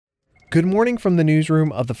Good morning from the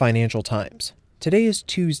newsroom of the Financial Times. Today is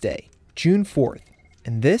Tuesday, June 4th,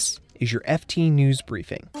 and this is your FT News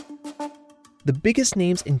Briefing. The biggest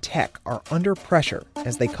names in tech are under pressure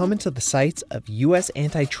as they come into the sights of U.S.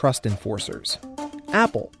 antitrust enforcers.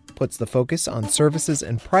 Apple puts the focus on services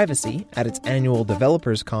and privacy at its annual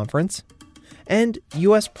developers conference, and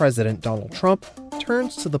U.S. President Donald Trump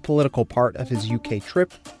turns to the political part of his UK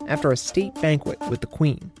trip after a state banquet with the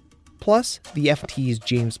Queen. Plus, the FT's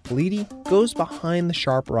James Politi goes behind the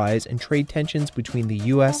sharp rise in trade tensions between the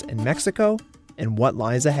U.S. and Mexico and what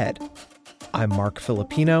lies ahead. I'm Mark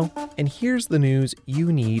Filipino, and here's the news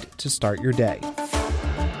you need to start your day.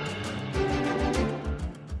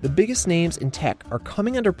 The biggest names in tech are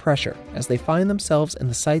coming under pressure as they find themselves in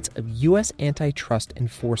the sights of U.S. antitrust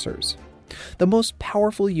enforcers. The most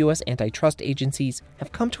powerful U.S. antitrust agencies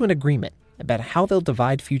have come to an agreement about how they'll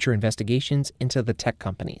divide future investigations into the tech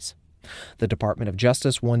companies. The Department of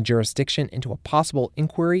Justice won jurisdiction into a possible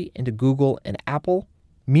inquiry into Google and Apple.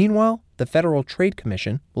 Meanwhile, the Federal Trade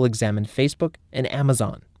Commission will examine Facebook and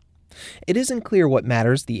Amazon. It isn't clear what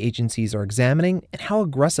matters the agencies are examining and how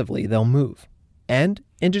aggressively they'll move. And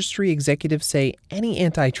industry executives say any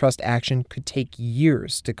antitrust action could take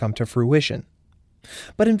years to come to fruition.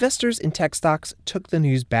 But investors in tech stocks took the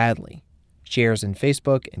news badly. Shares in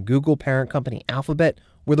Facebook and Google parent company Alphabet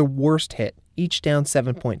were the worst hit, each down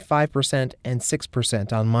 7.5% and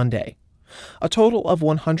 6% on Monday. A total of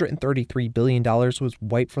 $133 billion was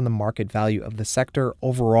wiped from the market value of the sector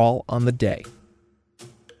overall on the day.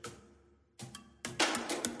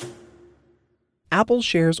 Apple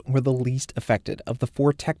shares were the least affected of the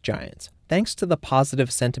four tech giants, thanks to the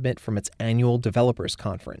positive sentiment from its annual developers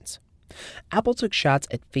conference. Apple took shots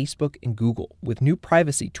at Facebook and Google with new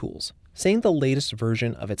privacy tools, saying the latest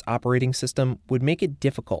version of its operating system would make it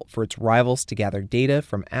difficult for its rivals to gather data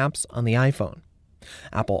from apps on the iPhone.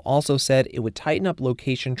 Apple also said it would tighten up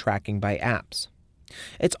location tracking by apps.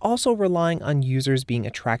 It's also relying on users being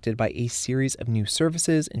attracted by a series of new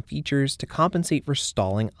services and features to compensate for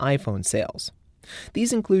stalling iPhone sales.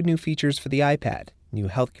 These include new features for the iPad, new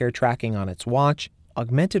healthcare tracking on its watch,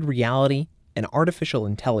 augmented reality, and artificial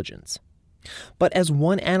intelligence. But as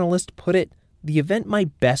one analyst put it, the event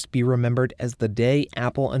might best be remembered as the day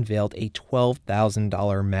Apple unveiled a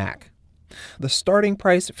 $12,000 Mac. The starting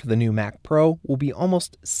price for the new Mac Pro will be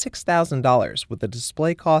almost $6,000, with the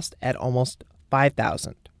display cost at almost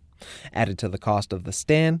 $5,000. Added to the cost of the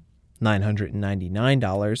stand,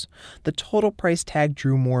 $999, the total price tag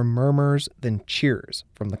drew more murmurs than cheers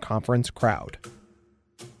from the conference crowd.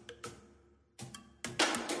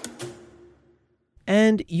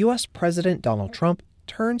 And U.S. President Donald Trump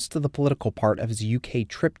turns to the political part of his UK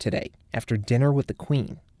trip today after dinner with the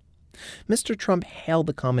Queen. Mr. Trump hailed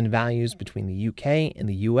the common values between the UK and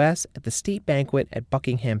the US at the state banquet at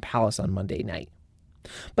Buckingham Palace on Monday night.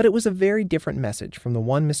 But it was a very different message from the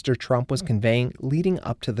one Mr. Trump was conveying leading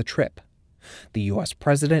up to the trip. The US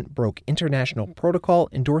president broke international protocol,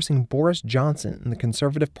 endorsing Boris Johnson in the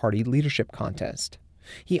Conservative Party leadership contest.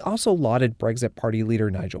 He also lauded Brexit Party leader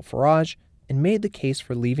Nigel Farage and made the case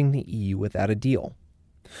for leaving the EU without a deal.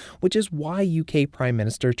 Which is why UK Prime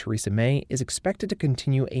Minister Theresa May is expected to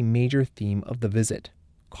continue a major theme of the visit,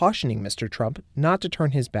 cautioning Mr. Trump not to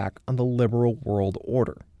turn his back on the liberal world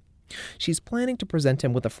order. She's planning to present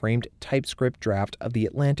him with a framed typescript draft of the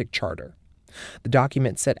Atlantic Charter. The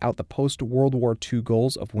document set out the post-World War II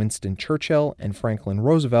goals of Winston Churchill and Franklin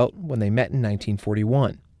Roosevelt when they met in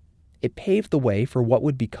 1941. It paved the way for what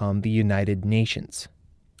would become the United Nations.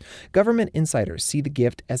 Government insiders see the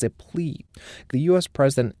gift as a plea. The U.S.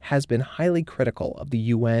 president has been highly critical of the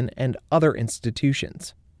UN and other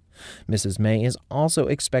institutions. Mrs. May is also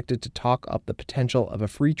expected to talk up the potential of a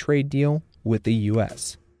free trade deal with the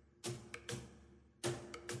U.S.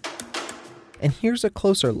 And here's a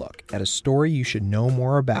closer look at a story you should know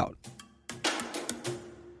more about.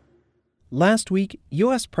 Last week,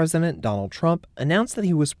 U.S. President Donald Trump announced that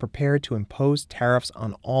he was prepared to impose tariffs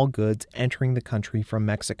on all goods entering the country from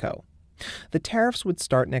Mexico. The tariffs would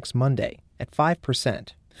start next Monday at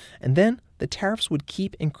 5%, and then the tariffs would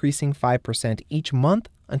keep increasing 5% each month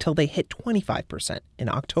until they hit 25% in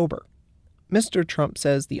October. Mr. Trump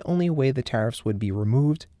says the only way the tariffs would be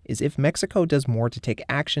removed is if Mexico does more to take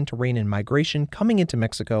action to rein in migration coming into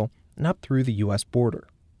Mexico and up through the U.S. border.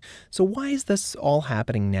 So why is this all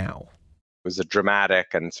happening now? It was a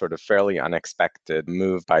dramatic and sort of fairly unexpected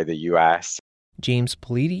move by the U.S. James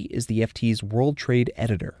Politi is the FT's World Trade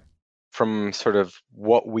editor. From sort of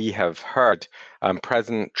what we have heard,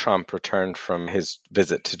 President Trump returned from his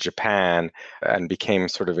visit to Japan and became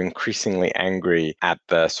sort of increasingly angry at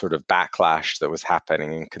the sort of backlash that was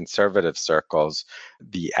happening in conservative circles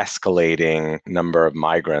the escalating number of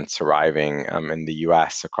migrants arriving in the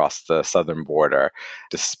U.S. across the southern border.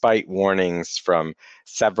 Despite warnings from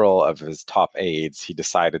several of his top aides, he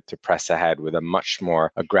decided to press ahead with a much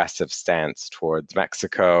more aggressive stance towards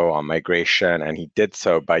Mexico on migration, and he did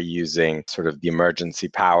so by using sort of the emergency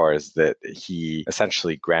powers that he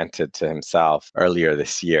essentially granted to himself earlier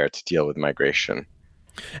this year to deal with migration.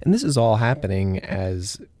 And this is all happening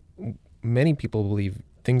as many people believe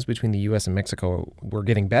things between the U.S. and Mexico were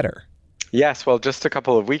getting better. Yes, well, just a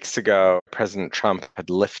couple of weeks ago, President Trump had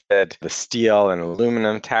lifted the steel and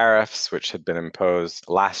aluminum tariffs, which had been imposed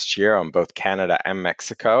last year on both Canada and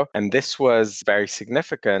Mexico. And this was very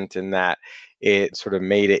significant in that it sort of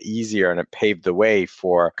made it easier and it paved the way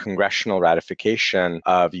for congressional ratification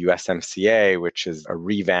of USMCA, which is a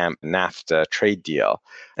revamped NAFTA trade deal.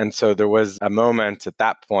 And so there was a moment at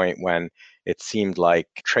that point when it seemed like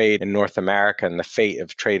trade in North America and the fate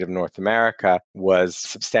of trade of North America was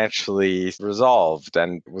substantially resolved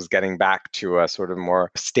and was getting back to a sort of more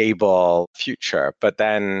stable future. But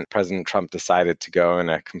then President Trump decided to go in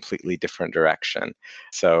a completely different direction.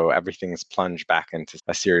 So everything's plunged back into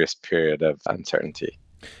a serious period of uncertainty.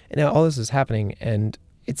 And now all this is happening, and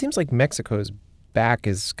it seems like Mexico's back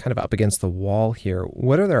is kind of up against the wall here.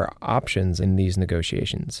 What are their options in these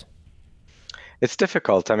negotiations? It's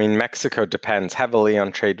difficult. I mean, Mexico depends heavily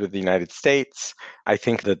on trade with the United States. I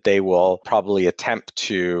think that they will probably attempt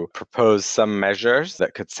to propose some measures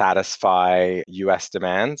that could satisfy U.S.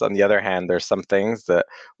 demands. On the other hand, there's some things that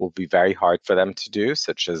will be very hard for them to do,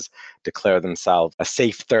 such as declare themselves a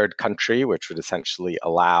safe third country, which would essentially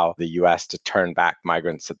allow the U.S. to turn back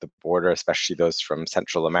migrants at the border, especially those from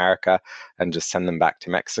Central America, and just send them back to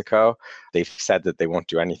Mexico. They've said that they won't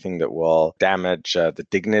do anything that will damage the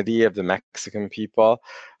dignity of the Mexican people.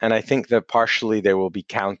 And I think that partially they will be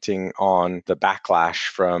counting on the backlash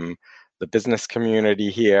from the business community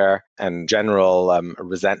here and general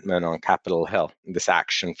resentment on Capitol Hill, this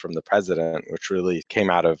action from the president, which really came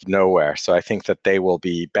out of nowhere. So I think that they will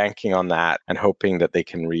be banking on that and hoping that they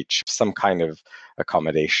can reach some kind of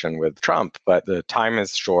accommodation with Trump. But the time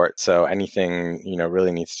is short, so anything,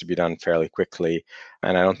 really needs to be done fairly quickly.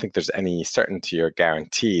 And I don't think there's any certainty or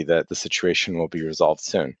guarantee that the situation will be resolved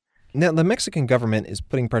soon. Now, the Mexican government is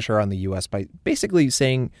putting pressure on the U.S. by basically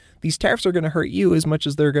saying these tariffs are going to hurt you as much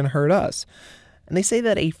as they're going to hurt us. And they say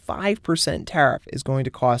that a 5% tariff is going to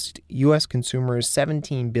cost U.S. consumers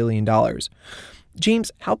 $17 billion.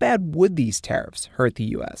 James, how bad would these tariffs hurt the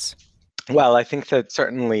U.S.? Well, I think that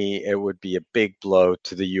certainly it would be a big blow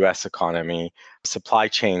to the U.S. economy. Supply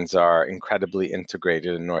chains are incredibly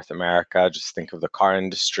integrated in North America. Just think of the car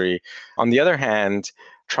industry. On the other hand,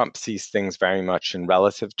 Trump sees things very much in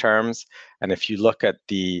relative terms. And if you look at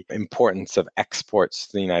the importance of exports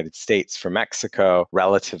to the United States for Mexico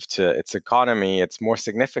relative to its economy, it's more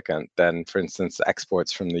significant than, for instance,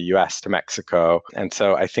 exports from the US to Mexico. And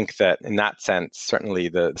so I think that in that sense, certainly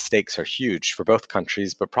the stakes are huge for both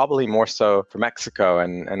countries, but probably more so for Mexico.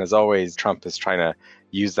 And as always, Trump is trying to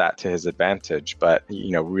use that to his advantage, but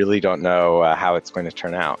really don't know how it's going to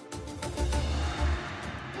turn out.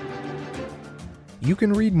 You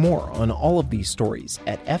can read more on all of these stories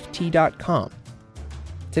at FT.com.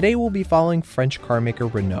 Today we'll be following French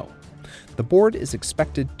carmaker Renault. The board is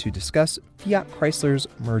expected to discuss Fiat Chrysler's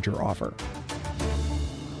merger offer.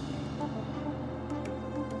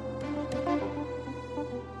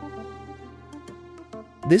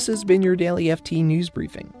 This has been your daily FT News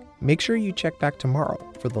Briefing. Make sure you check back tomorrow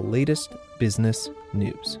for the latest business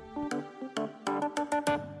news.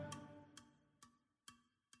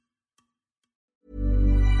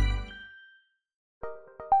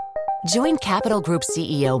 Join Capital Group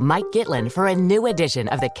CEO Mike Gitlin for a new edition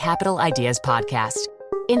of the Capital Ideas Podcast.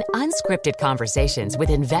 In unscripted conversations with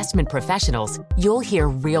investment professionals, you'll hear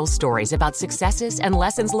real stories about successes and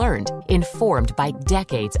lessons learned, informed by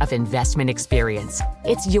decades of investment experience.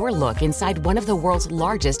 It's your look inside one of the world's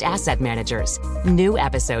largest asset managers. New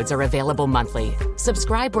episodes are available monthly.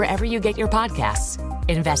 Subscribe wherever you get your podcasts.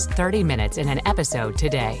 Invest 30 minutes in an episode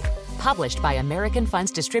today. Published by American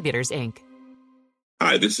Funds Distributors, Inc.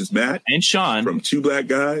 Hi, this is Matt and Sean from Two Black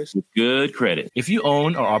Guys with Good Credit. If you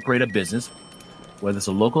own or operate a business, whether it's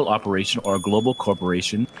a local operation or a global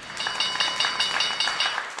corporation,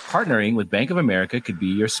 partnering with Bank of America could be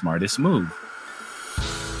your smartest move.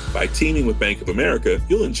 By teaming with Bank of America,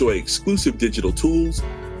 you'll enjoy exclusive digital tools,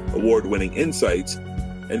 award-winning insights,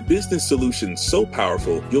 and business solutions so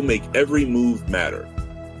powerful you'll make every move matter.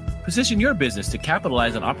 Position your business to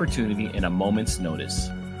capitalize on opportunity in a moment's notice.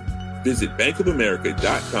 Visit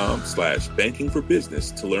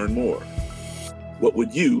bankofamerica.com/bankingforbusiness to learn more. What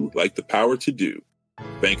would you like the power to do?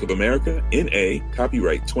 Bank of America, N.A.,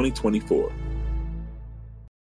 copyright 2024.